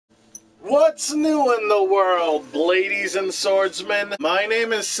What's new in the world, ladies and swordsmen? My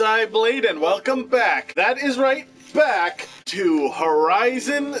name is Cyblade, and welcome back. That is right, back to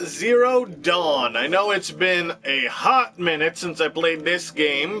Horizon Zero Dawn. I know it's been a hot minute since I played this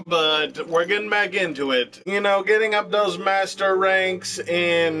game, but we're getting back into it. You know, getting up those master ranks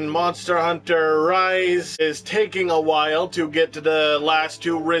in Monster Hunter Rise is taking a while to get to the last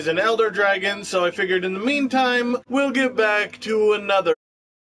two Risen Elder Dragons, so I figured in the meantime, we'll get back to another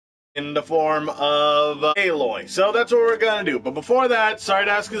in the form of Aloy. So that's what we're gonna do. But before that, sorry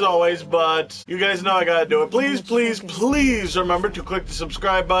to ask as always, but you guys know I gotta do it. Please, please, please remember to click the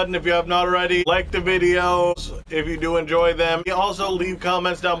subscribe button if you have not already. Like the videos if you do enjoy them. You also leave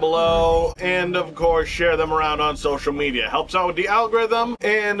comments down below, and of course share them around on social media. Helps out with the algorithm,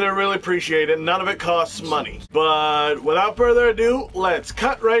 and I really appreciate it. None of it costs money. But without further ado, let's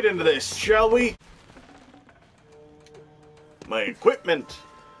cut right into this, shall we? My equipment.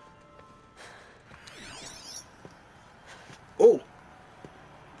 Oh,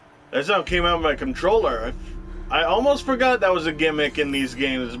 that sound came out of my controller. I almost forgot that was a gimmick in these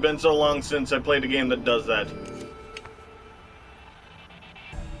games. It's been so long since I played a game that does that.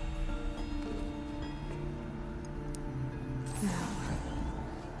 No.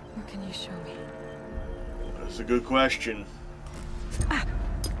 What can you show me? That's a good question.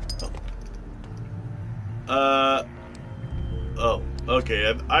 Oh,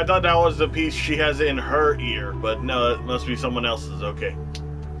 okay. I thought that was the piece she has in her ear, but no, it must be someone else's. Okay.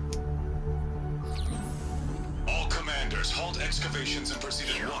 All commanders, halt excavations and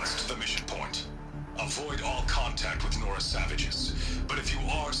proceed at once to the mission point. Avoid all contact with Nora savages, but if you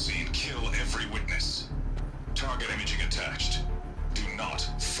are seen, kill every witness. Target imaging attached. Do not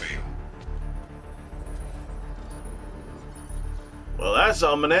fail. Well, that's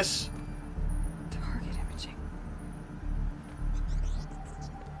ominous. Target imaging.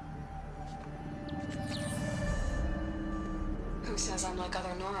 Who says I'm like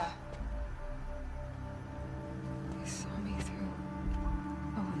other Nora? They saw me through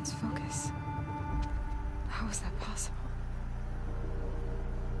Owen's focus. How is that possible?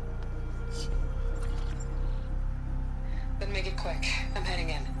 Then make it quick. I'm heading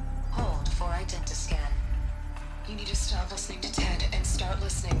in. Hold for identiscan. You need to stop listening to Ted and start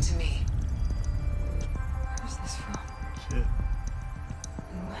listening to me. Where's this from? Shit.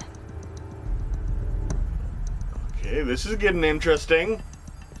 And when? Okay, this is getting interesting.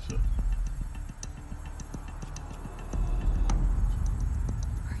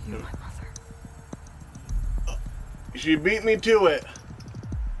 Are you my mother? She beat me to it.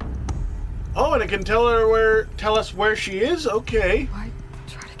 Oh, and it can tell us where she is? Okay. Why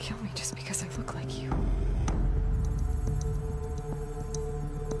try to kill me just because I look like you?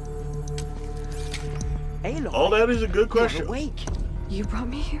 Aloy, Oh, that is a good question. you're awake. You brought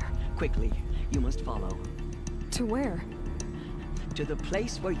me here? Quickly, you must follow. To where? To the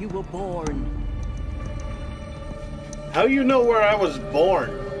place where you were born. How you know where I was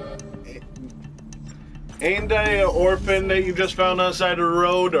born? Ain't I an orphan that you just found on the side of the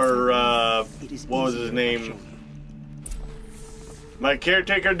road, or what was his name? My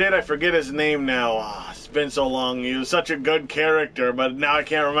caretaker did. I forget his name now. Oh, it's been so long. He was such a good character, but now I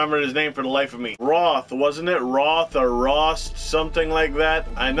can't remember his name for the life of me. Roth, wasn't it? Roth or Rost, something like that.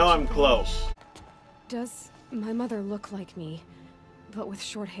 I know I'm close. Does my mother look like me, but with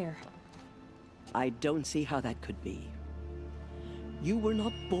short hair? I don't see how that could be. You were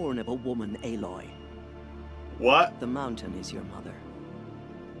not born of a woman, Aloy. What? The mountain is your mother.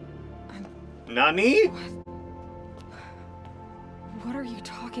 Nani? What are you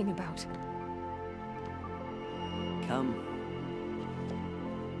talking about? Come.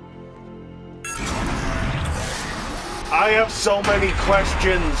 I have so many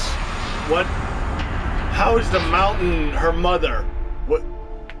questions. What? How is the mountain her mother?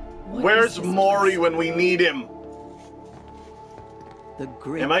 Where's Mori when we need him? The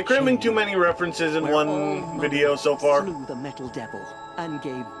great Am I cramming too chamber many references in where all one video mothers so far? slew the metal devil and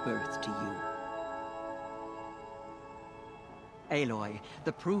gave birth to you. Aloy,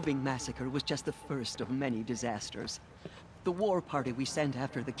 the Proving Massacre was just the first of many disasters. The war party we sent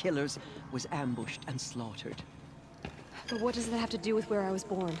after the killers was ambushed and slaughtered. But what does that have to do with where I was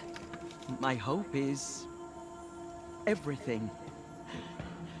born? My hope is everything.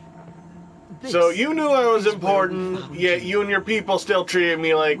 So This you knew I was is where we important, found yet you and your people still treated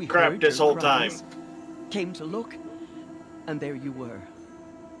me like We crap heard this your whole time. cries, came to look, and there you were.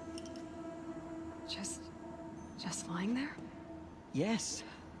 Just lying there? Yes.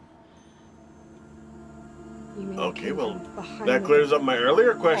 You mean I Okay, came well, from behind that the clears up wall? my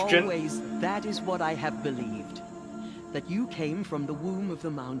earlier question. Always, that is what I have believed. That you came from the womb of the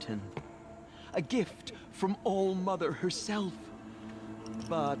mountain. a gift from All-Mother herself.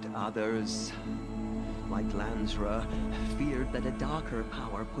 But others, like Lansra, feared that a darker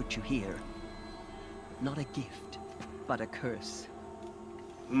power put you here. Not a gift, but a curse.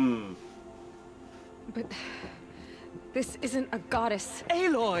 But this isn't a goddess.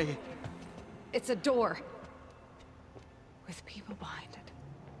 Aloy! It's a door. With people behind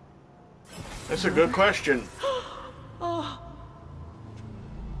it. That's a good question.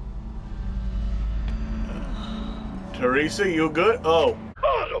 Teresa, you good? Oh.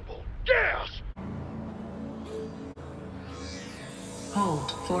 Audible gasp!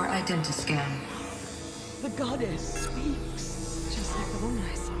 Hold for identiscan. The goddess speaks. Just like the woman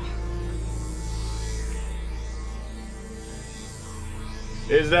I saw.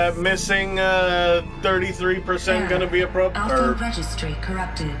 Is that missing 33% gonna be a Alpha registry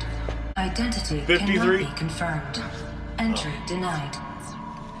corrupted. Identity 53? cannot be confirmed. Entry denied.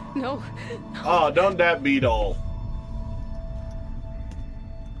 No. Oh, don't that beat all.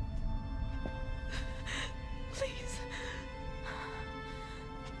 Please.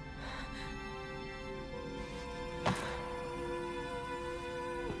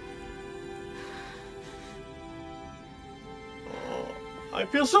 I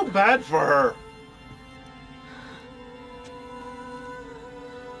feel so bad for her.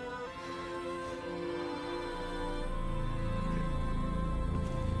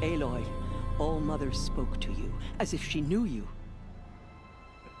 Aloy, All-Mother spoke to you, as if she knew you.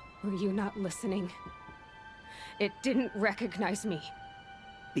 Were you not listening? It didn't recognize me.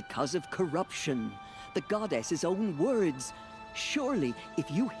 Because of corruption. The goddess's own words. Surely, if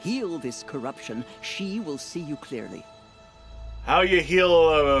you heal this corruption, she will see you clearly. How you heal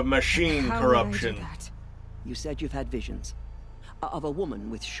a machine How corruption? would I do that? You said you've had visions. Of a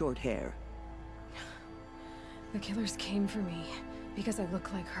woman with short hair. The killers came for me because I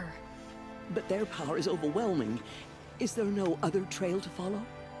look like her. But their power is overwhelming. Is there no other trail to follow?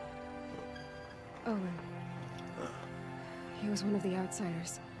 Owen. He was one of the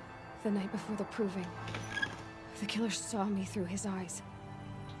outsiders. The night before the proving. The killer saw me through his eyes.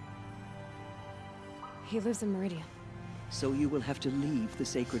 He lives in Meridian. So you will have to leave the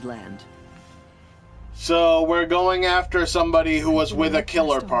sacred land. So we're going after somebody who was with a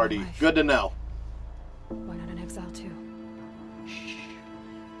killer party. Good to know. Why not an exile too? Shh.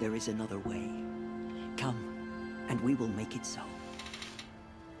 There is another way. Come, and we will make it so.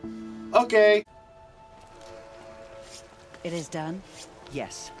 Okay. It is done?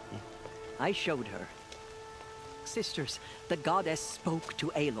 Yes. I showed her. Sisters, the goddess spoke to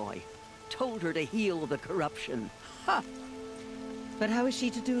Aloy. Told her to heal the corruption. Ha! But how is she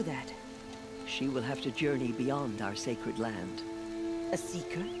to do that? She will have to journey beyond our sacred land. A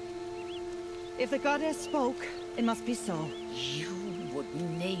seeker? If the goddess spoke, it must be so. You would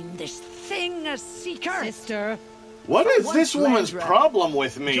name this thing a seeker? Sister! What is once, this woman's Landra, problem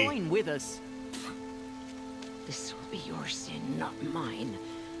with me? Join with us. This will be your sin, not mine.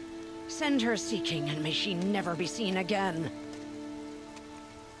 Send her seeking, and may she never be seen again.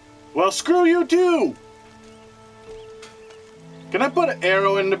 Well, screw you too! Can I put an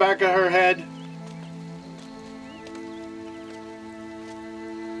arrow in the back of her head?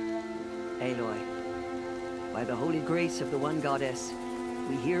 Aloy, by the holy grace of the one goddess,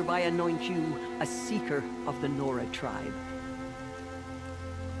 we hereby anoint you a seeker of the Nora tribe.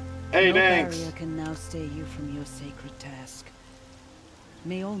 Hey, No thanks. barrier can now stay you from your sacred task.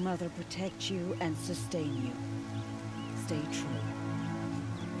 May All Mother protect you and sustain you. Stay true.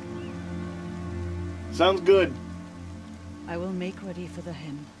 Sounds good. I will make ready for the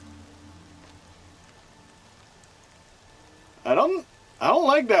hymn. I don't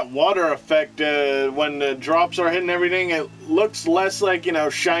like that water effect when the drops are hitting everything. It looks less like, you know,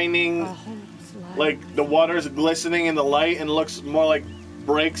 shining, like the water's glistening in the light, and looks more like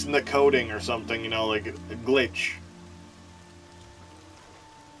breaks in the coating or something, you know, like a glitch.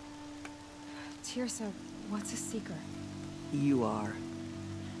 Tirsa, what's a seeker? You are.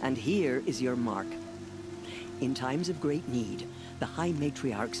 And here is your mark. In times of great need, the High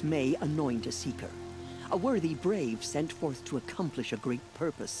Matriarchs may anoint a seeker. A worthy brave sent forth to accomplish a great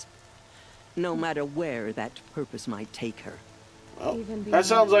purpose. No matter where that purpose might take her. Well, Even that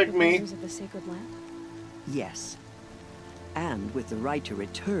sounds beyond like the me. borders of the sacred land? Yes. And with the right to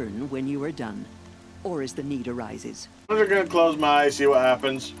return when you are done. Or as the need arises. I'm just gonna close my eyes, see what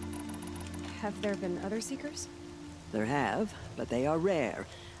happens. Have there been other seekers? There have, but they are rare.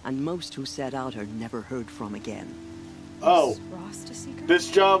 And most who set out are never heard from again. Oh, Is Rost a seeker?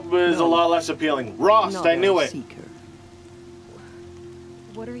 this job is a No. lot less appealing. Rost, Not I knew a it. seeker.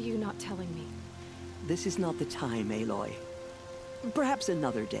 What are you not telling me? This is not the time, Aloy. Perhaps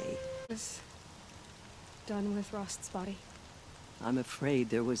another day. This done with Rost's body? I'm afraid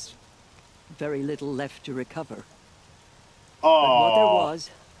there was very little left to recover. Oh. But what there was,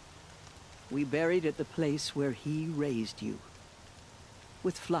 we buried at the place where he raised you,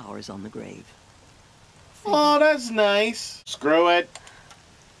 with flowers on the grave. Oh, that's nice. Screw it.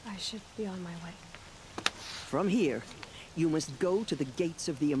 I should be on my way. From here, you must go to the gates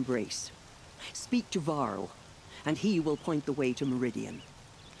of the Embrace. Speak to Varl, and he will point the way to Meridian.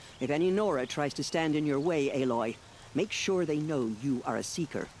 If any Nora tries to stand in your way, Aloy, make sure they know you are a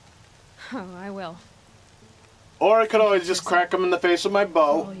Seeker. Oh, I will. Or I could always just crack him in the face with my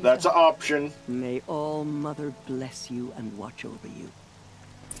bow. That's an option. May All Mother bless you and watch over you.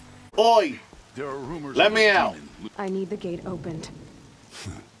 Oi! There are rumors. Let me out. I need the gate opened.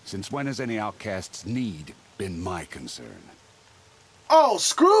 Since when has any outcast's need been my concern? Oh,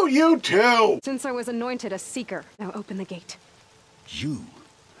 screw you too! Since I was anointed a Seeker, now open the gate. You,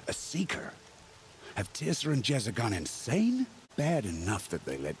 a Seeker? Have Tissa and Jezza gone insane? Bad enough that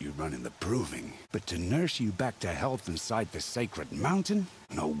they let you run in the Proving, but to nurse you back to health inside the sacred mountain?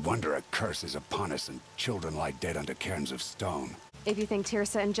 No wonder a curse is upon us and children lie dead under cairns of stone. If you think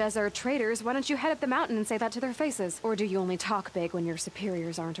Tirsa and Jezza are traitors, why don't you head up the mountain and say that to their faces? Or do you only talk big when your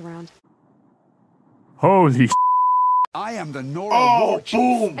superiors aren't around? Holy I am the Nora War Chief.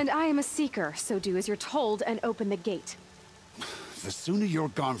 Boom! And I am a Seeker, so do as you're told and open the gate. The sooner you're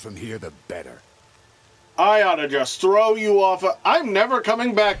gone from here, the better. I ought to just throw you off a... I'm never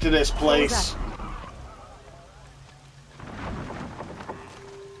coming back to this place.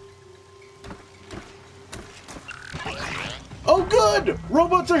 Oh good!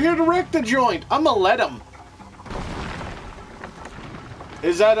 Robots are here to wreck the joint. I'ma let them.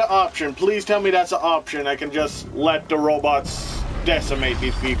 Is that an option? Please tell me that's an option. I can just let the robots decimate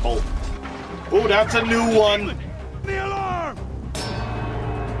these people. Ooh, that's a new one. The alarm!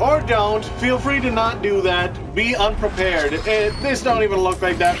 Or don't. Feel free to not do that. Be unprepared. This don't even look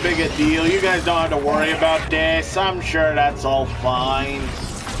like that big a deal. You guys don't have to worry about this. I'm sure that's all fine.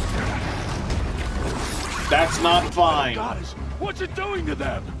 That's not fine. Goddess, what's it doing to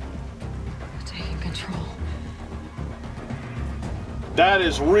them? Taking control. That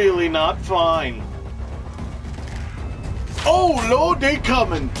is really not fine. Oh Lord, they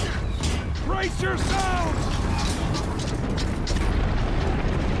coming. Brace yourselves!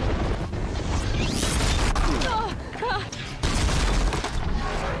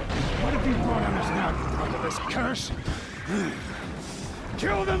 What have you brought on us now, under this curse?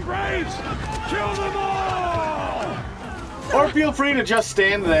 Kill them, Braves! Kill them all! Or feel free to just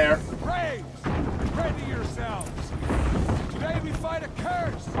stand there. Braves, ready yourselves! Today we fight a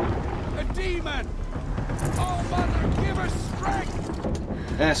curse! A demon! Oh, Mother, give us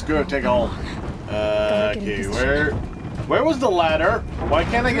strength! Eh, screw it, take a hold. Okay, where was the ladder? Why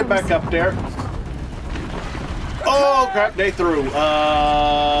can't I get back up there? Oh crap, they threw.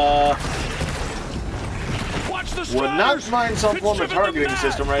 Watch the Would not find some form of targeting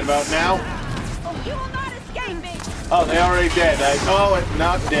system right about now. You will not escape me! Oh, they already dead. Oh, it's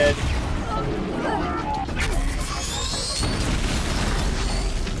not dead.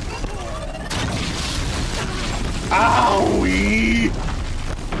 Owie!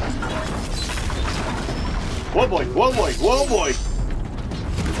 Whoa boy, whoa boy, whoa boy!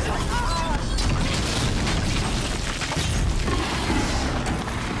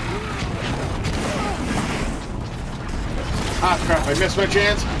 Ah crap, I missed my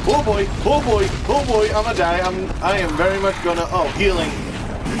chance. Oh boy, oh boy, oh boy, I'm gonna die. I am very much gonna... Oh, healing.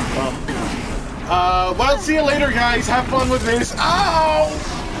 Well, see you later, guys. Have fun with this. Ow!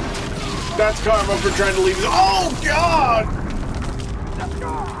 That's karma for trying to leave. Oh, God!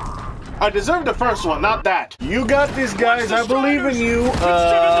 I deserved the first one, not that. You got this, guys. I believe in you.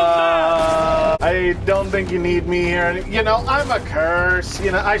 I don't think you need me here. You know, I'm a curse.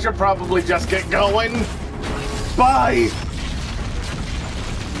 You know, I should probably just get going. Bye!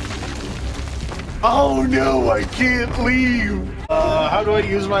 Oh, no, I can't leave. How do I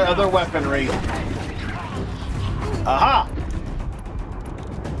use my other weaponry? Aha!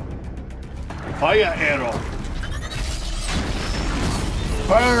 Fire arrow.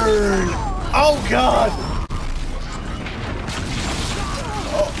 Burn! Oh God!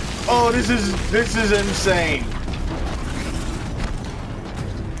 Oh, this is insane.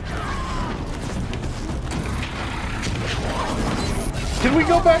 Can we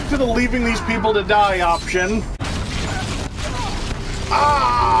go back to the leaving these people to die option?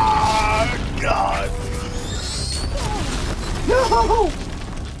 Ah, God! No!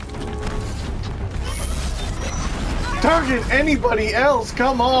 Target anybody else,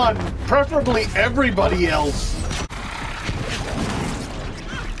 come on! Preferably everybody else!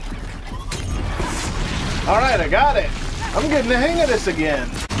 Alright, I got it. I'm getting the hang of this again.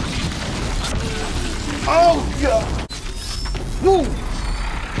 Oh, God. Woo.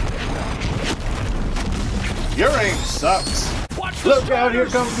 Your aim sucks. Look out, here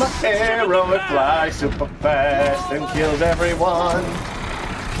comes my arrow. It flies super fast and kills everyone.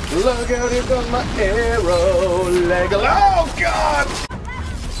 Look out, here comes my arrow. Oh, God.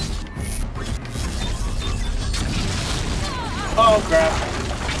 Oh,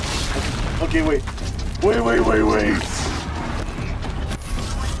 crap. Okay, wait. Wait.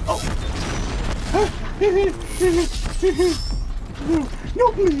 Oh.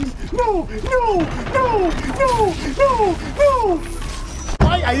 No, please. No.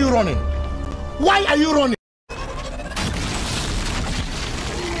 Why are you running? Why are you running?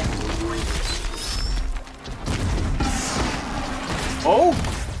 Oh.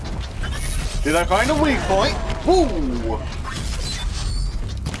 Did I find a weak point? Woo.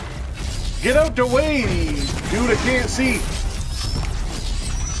 Get out the way, dude, I can't see.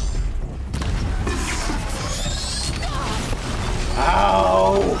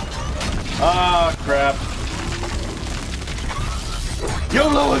 Ow! Ah, crap.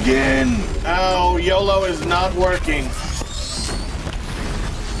 YOLO again! Ow, YOLO is not working.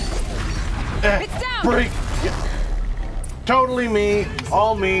 It's down! Break! Yeah. Totally me.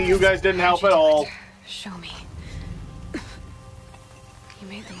 All me. You guys didn't help at all. Show me. You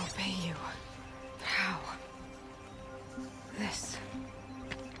made them obey you. But how? This.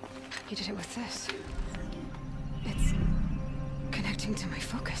 You did it with this. It's connecting to my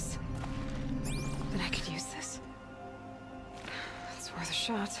focus. Then I could use this. It's worth a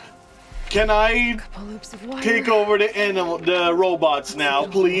shot. Can I Couple loops of wire. take over the robots now,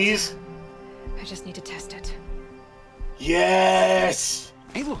 please? I just need to test it. Yes!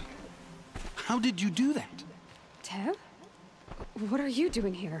 Aloy, how did you do that? Tev? What are you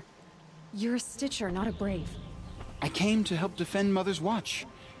doing here? You're a Stitcher, not a Brave. I came to help defend Mother's Watch.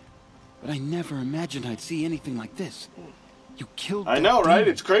 But I never imagined I'd see anything like this. You killed I that know, right? demon,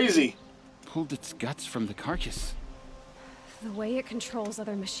 It's crazy. pulled its guts from the carcass. The way it controls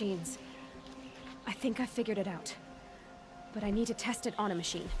other machines. I think I figured it out. But I need to test it on a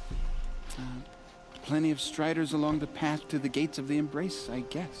machine. Plenty of striders along the path to the gates of the Embrace, I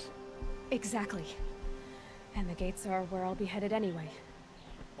guess. Exactly. And the gates are where I'll be headed anyway.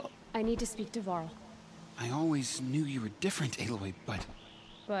 I need to speak to Varl. I always knew you were different, Aloy, but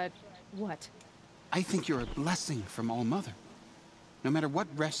But what? I think you're a blessing from All Mother. No matter what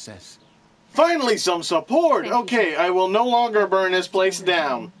Resh says. Finally, some support! Thank you. Okay, I will no longer burn this place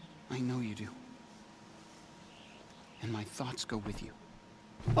down. I know you do. And my thoughts go with you.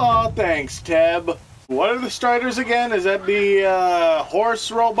 Oh, thanks, Teb. What are the Striders again? Is that the horse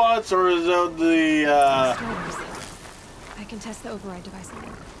robots, or is that the Striders. I can test the override device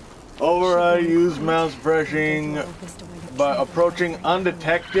now. override use mouse pressing by approaching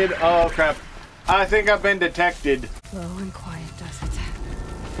undetected? Oh crap! I think I've been detected. Low and quiet does it.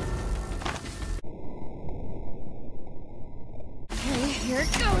 Okay, here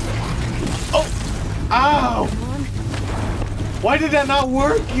it goes. Oh! Ow! Come on. Why did that not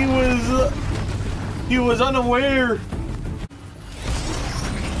work? He was unaware.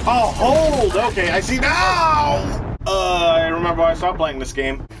 Oh, hold! Okay, I see now! I remember why I stopped playing this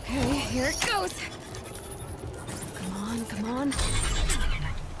game. Okay, here it goes. Come on.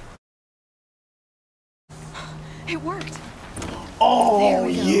 It worked. Oh, There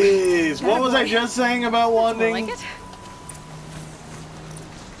we go. yes! That What was I boy. just saying about More wanting? like it.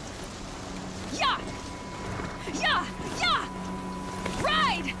 Yeah!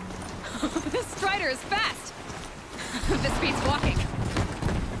 Ride! This Strider is fast. This beats walking.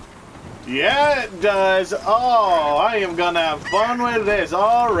 Yeah, it does. Oh, I am gonna have fun with this.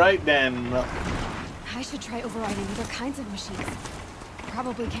 All right then. I should try overriding other kinds of machines.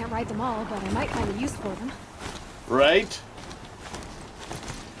 Probably can't ride them all, but I might find a use for them. Right?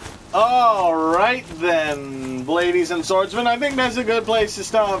 All right then, ladies and swordsmen. I think that's a good place to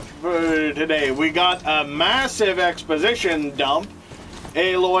stop for today. We got a massive exposition dump.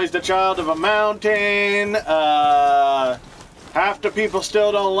 Aloy's the child of a mountain. Half the people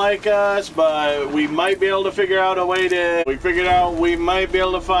still don't like us, but we might be able to figure out a way to... We figured out we might be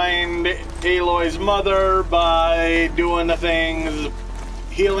able to find Aloy's mother by doing the things,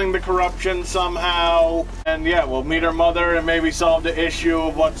 healing the corruption somehow. And yeah, we'll meet her mother and maybe solve the issue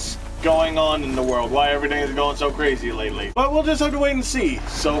of what's going on in the world, why everything is going so crazy lately. But we'll just have to wait and see.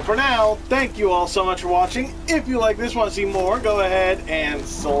 So for now, thank you all so much for watching. If you like this, want to see more, go ahead and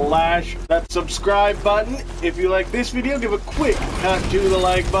slash that subscribe button. If you like this video, give a quick cut to the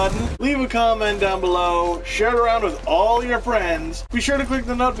like button. Leave a comment down below. Share it around with all your friends. Be sure to click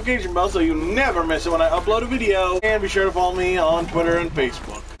the notification bell so you never miss it when I upload a video. And be sure to follow me on Twitter and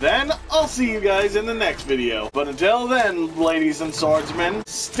Facebook. Then, I'll see you guys in the next video. But until then, ladies and swordsmen,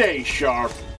 stay sharp.